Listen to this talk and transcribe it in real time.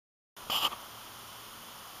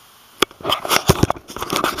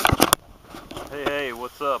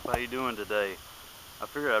What's up? How you doing today? I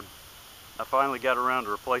figured I finally got around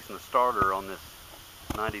to replacing the starter on this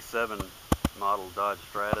 97 model Dodge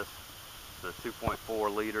Stratus, the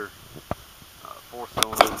 2.4 liter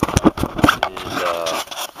 4-cylinder, and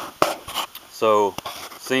so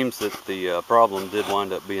seems that the problem did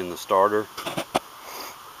wind up being the starter.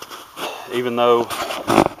 Even though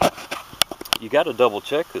you got to double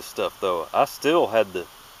check this stuff though. I still had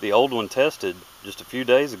the old one tested just a few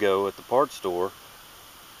days ago at the parts store,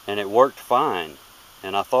 and it worked fine,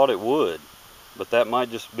 and I thought it would, but that might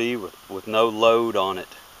just be with no load on it,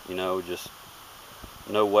 you know, just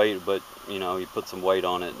no weight. But you know, you put some weight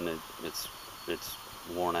on it and it's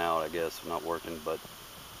worn out, I guess, not working. But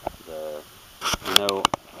you know,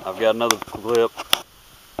 I've got another clip.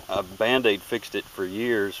 I band-aid fixed it for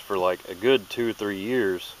years, for like a good 2 or 3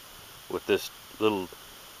 years, with this little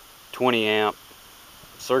 20 amp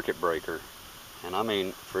circuit breaker. And I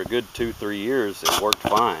mean, for a good 2-3 years it worked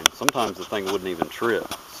fine. Sometimes the thing wouldn't even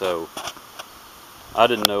trip. So I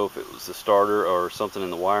didn't know if it was the starter or something in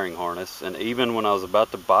the wiring harness. And even when I was about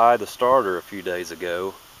to buy the starter a few days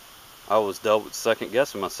ago, I was second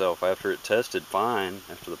guessing myself after it tested fine,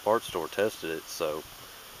 after the parts store tested it. So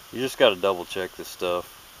you just got to double check this stuff.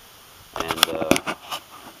 And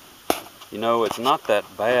you know, it's not that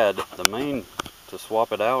bad. To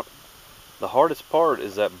swap it out, the hardest part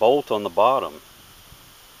is that bolt on the bottom.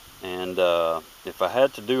 And if I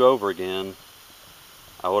had to do over again,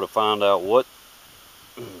 I would have found out what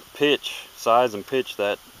size and pitch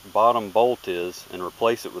that bottom bolt is, and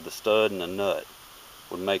replace it with a stud and a nut.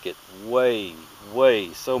 Would make it way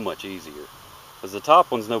so much easier, because the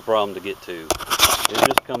top one's no problem to get to. It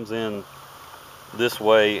just comes in this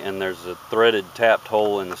way, and there's a threaded tapped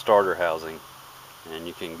hole in the starter housing, and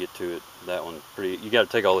you can get to it. That one you got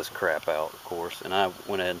to take all this crap out, of course, and I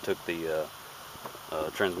went ahead and took the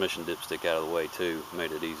transmission dipstick out of the way too,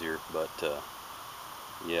 made it easier. But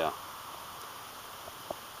yeah,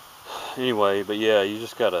 anyway, but yeah, you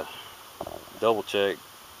just gotta double check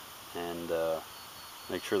and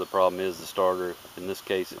make sure the problem is the starter. In this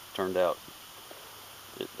case, it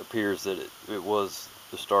appears that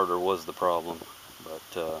the starter was the problem. But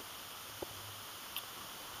I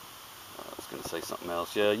was gonna say something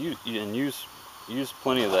else. Yeah, use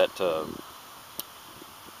plenty of that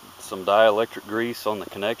some dielectric grease on the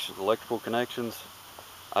electrical connections.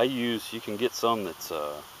 You can get some that's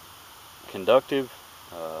conductive.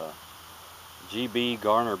 GB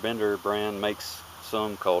Garner Bender brand makes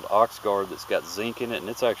some called Oxguard that's got zinc in it, and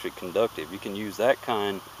it's actually conductive. You can use that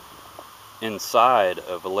kind inside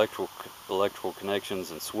of electrical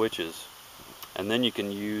connections and switches, and then you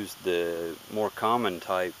can use the more common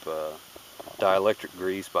type dielectric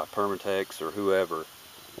grease by Permatex or whoever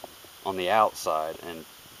on the outside, and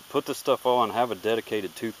put the stuff on. Have a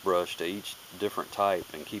dedicated toothbrush to each different type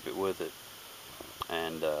and keep it with it,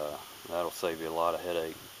 and that'll save you a lot of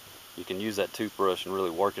headache. You can use that toothbrush and really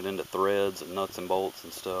work it into threads and nuts and bolts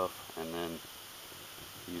and stuff, and then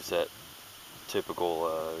use that typical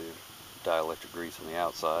dielectric grease on the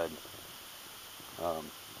outside.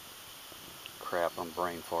 Crap, I'm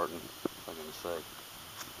brain farting, what I'm gonna say.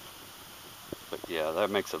 But yeah, that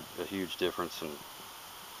makes a huge difference,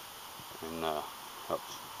 and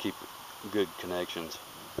helps keep good connections.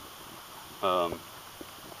 But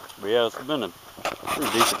yeah, it's been a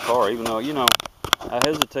pretty decent car, even though, you know, I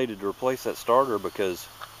hesitated to replace that starter because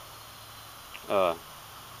you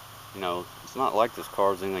know, it's not like this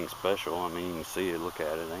car's anything special. I mean, you can see it, look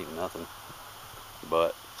at it, ain't nothing.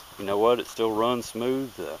 But you know what, it still runs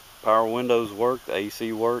smooth. The power windows work, the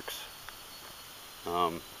AC works.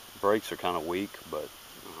 Brakes are kind of weak, but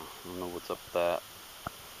I don't know what's up with that.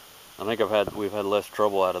 I think we've had less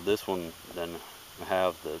trouble out of this one than I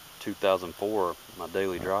have the 2004, my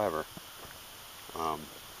daily driver.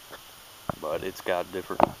 But it's got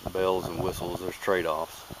different bells and whistles. There's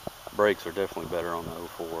trade-offs. Brakes are definitely better on the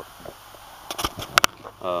 04.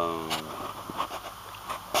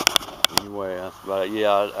 Anyway, that's about it.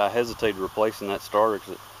 Yeah, I hesitated replacing that starter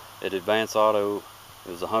because at Advance Auto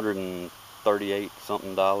it was $138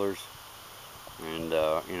 something, and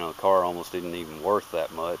you know, the car almost isn't even worth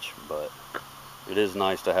that much. But it is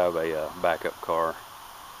nice to have a backup car.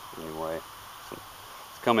 Anyway,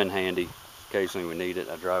 it's come in handy. Occasionally we need it.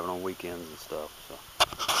 I drive it on weekends and stuff. So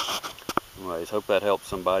anyways, hope that helps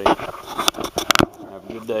somebody. Have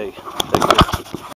a good day. Take care.